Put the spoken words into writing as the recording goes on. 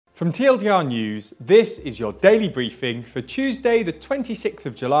From TLDR News, this is your daily briefing for Tuesday, the 26th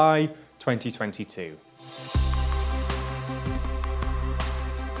of July, 2022.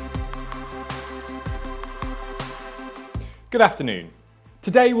 Good afternoon.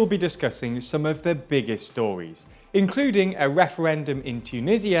 Today we'll be discussing some of the biggest stories, including a referendum in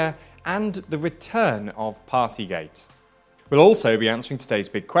Tunisia and the return of Partygate. We'll also be answering today's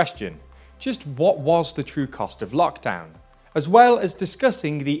big question: just what was the true cost of lockdown? As well as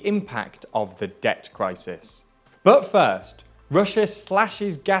discussing the impact of the debt crisis. But first, Russia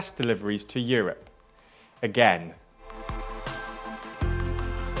slashes gas deliveries to Europe. Again.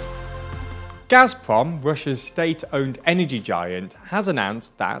 Gazprom, Russia's state-owned energy giant, has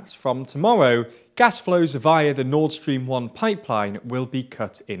announced that from tomorrow, gas flows via the Nord Stream 1 pipeline will be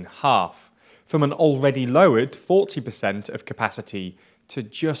cut in half, from an already lowered 40% of capacity to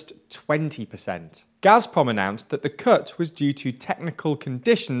just 20%. Gazprom announced that the cut was due to technical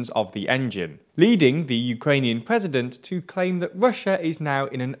conditions of the engine, leading the Ukrainian president to claim that Russia is now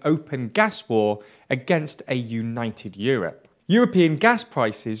in an open gas war against a united Europe. European gas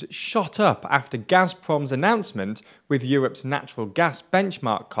prices shot up after Gazprom's announcement, with Europe's natural gas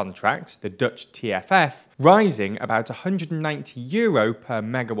benchmark contract, the Dutch TFF, rising about €190 per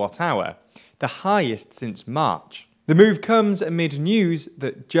megawatt hour, the highest since March. The move comes amid news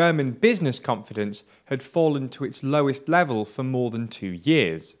that German business confidence had fallen to its lowest level for more than 2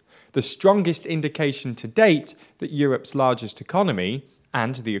 years, the strongest indication to date that Europe's largest economy,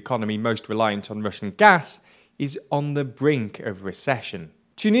 and the economy most reliant on Russian gas, is on the brink of recession.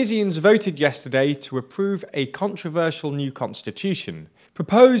 Tunisians voted yesterday to approve a controversial new constitution,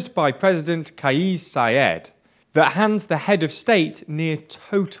 proposed by President Kais Saied, that hands the head of state near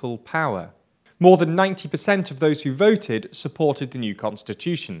total power. More than 90% of those who voted supported the new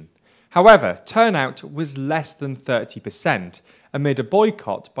constitution. However, turnout was less than 30%, amid a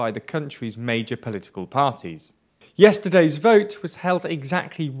boycott by the country's major political parties. Yesterday's vote was held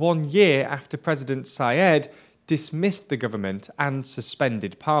exactly 1 year after President Saied dismissed the government and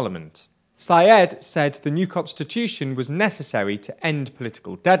suspended parliament. Saied said the new constitution was necessary to end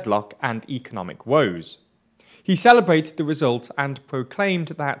political deadlock and economic woes. He celebrated the result and proclaimed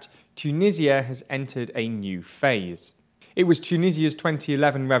that Tunisia has entered a new phase. It was Tunisia's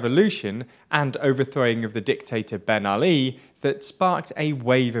 2011 revolution and overthrowing of the dictator Ben Ali that sparked a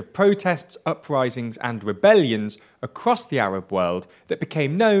wave of protests, uprisings and rebellions across the Arab world that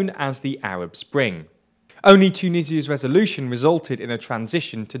became known as the Arab Spring. Only Tunisia's resolution resulted in a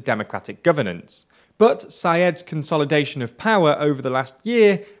transition to democratic governance. But Saied's consolidation of power over the last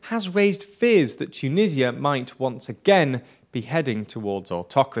year has raised fears that Tunisia might once again be heading towards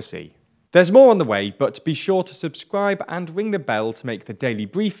autocracy. There's more on the way, but be sure to subscribe and ring the bell to make the daily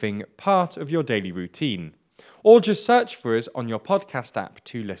briefing part of your daily routine. Or just search for us on your podcast app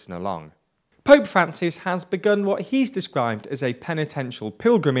to listen along. Pope Francis has begun what he's described as a penitential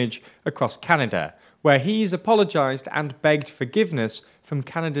pilgrimage across Canada, where he's apologised and begged forgiveness from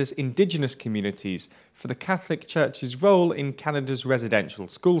Canada's Indigenous communities for the Catholic Church's role in Canada's residential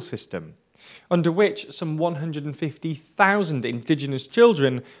school system, under which some 150,000 Indigenous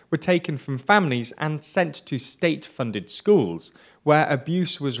children were taken from families and sent to state-funded schools, where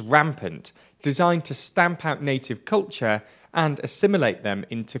abuse was rampant, designed to stamp out native culture and assimilate them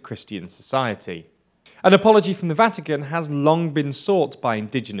into Christian society. An apology from the Vatican has long been sought by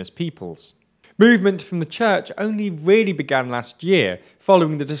Indigenous peoples. Movement from the Church only really began last year,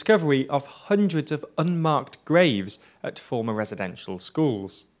 following the discovery of hundreds of unmarked graves at former residential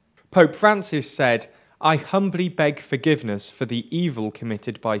schools. Pope Francis said, "I humbly beg forgiveness for the evil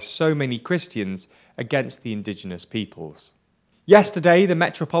committed by so many Christians against the Indigenous peoples." Yesterday, the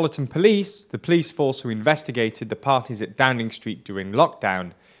Metropolitan Police, the police force who investigated the parties at Downing Street during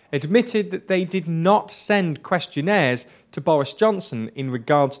lockdown, admitted that they did not send questionnaires to Boris Johnson in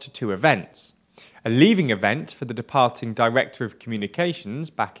regards to 2 events. A leaving event for the departing Director of Communications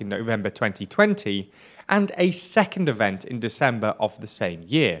back in November 2020, and a second event in December of the same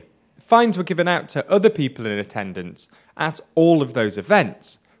year. Fines were given out to other people in attendance at all of those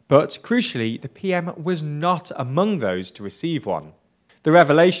events, but crucially, the PM was not among those to receive one. The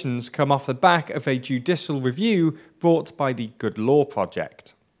revelations come off the back of a judicial review brought by the Good Law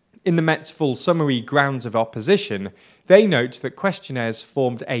Project. In the Met's full summary grounds of opposition, they note that questionnaires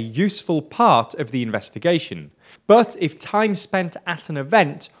formed a useful part of the investigation, but if time spent at an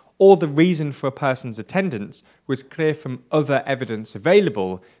event or the reason for a person's attendance was clear from other evidence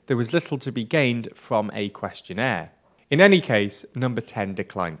available, there was little to be gained from a questionnaire. In any case, Number 10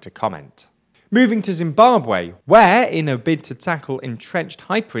 declined to comment. Moving to Zimbabwe, where, in a bid to tackle entrenched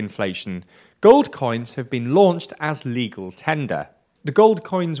hyperinflation, gold coins have been launched as legal tender. The gold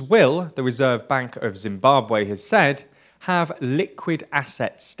coins will, the Reserve Bank of Zimbabwe has said, have liquid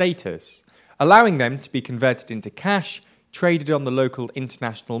asset status, allowing them to be converted into cash, traded on the local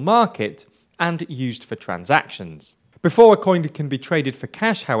international market, and used for transactions. Before a coin can be traded for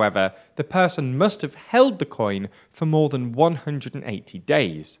cash, however, the person must have held the coin for more than 180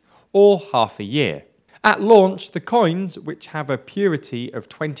 days, or half a year. At launch, the coins, which have a purity of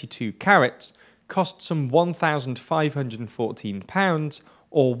 22 carats, cost some £1,514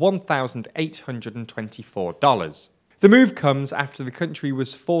 or $1,824. The move comes after the country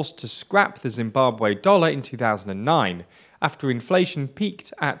was forced to scrap the Zimbabwe dollar in 2009, after inflation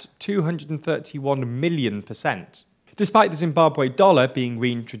peaked at 231 million%. Despite the Zimbabwe dollar being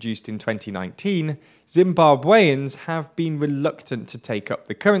reintroduced in 2019, Zimbabweans have been reluctant to take up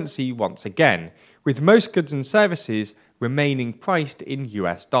the currency once again, with most goods and services remaining priced in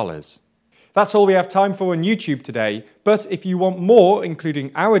US dollars. That's all we have time for on YouTube today, but if you want more,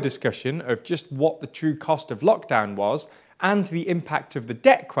 including our discussion of just what the true cost of lockdown was and the impact of the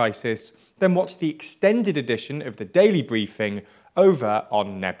debt crisis, then watch the extended edition of the Daily Briefing over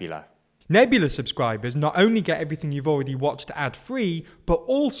on Nebula. Nebula subscribers not only get everything you've already watched ad-free, but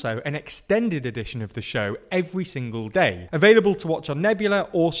also an extended edition of the show every single day, available to watch on Nebula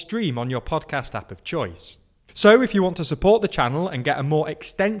or stream on your podcast app of choice. So if you want to support the channel and get a more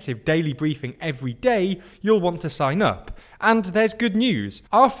extensive daily briefing every day, you'll want to sign up. And there's good news.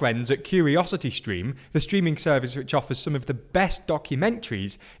 Our friends at CuriosityStream, the streaming service which offers some of the best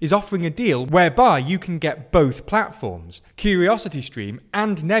documentaries, is offering a deal whereby you can get both platforms, CuriosityStream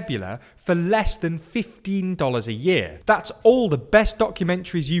and Nebula, for less than $15 a year. That's all the best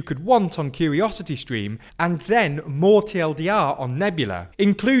documentaries you could want on CuriosityStream, and then more TLDR on Nebula,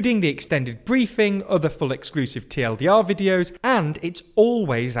 including the extended briefing, other full exclusive TLDR videos, and it's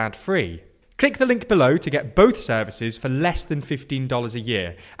always ad-free. Click the link below to get both services for less than $15 a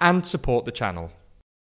year and support the channel.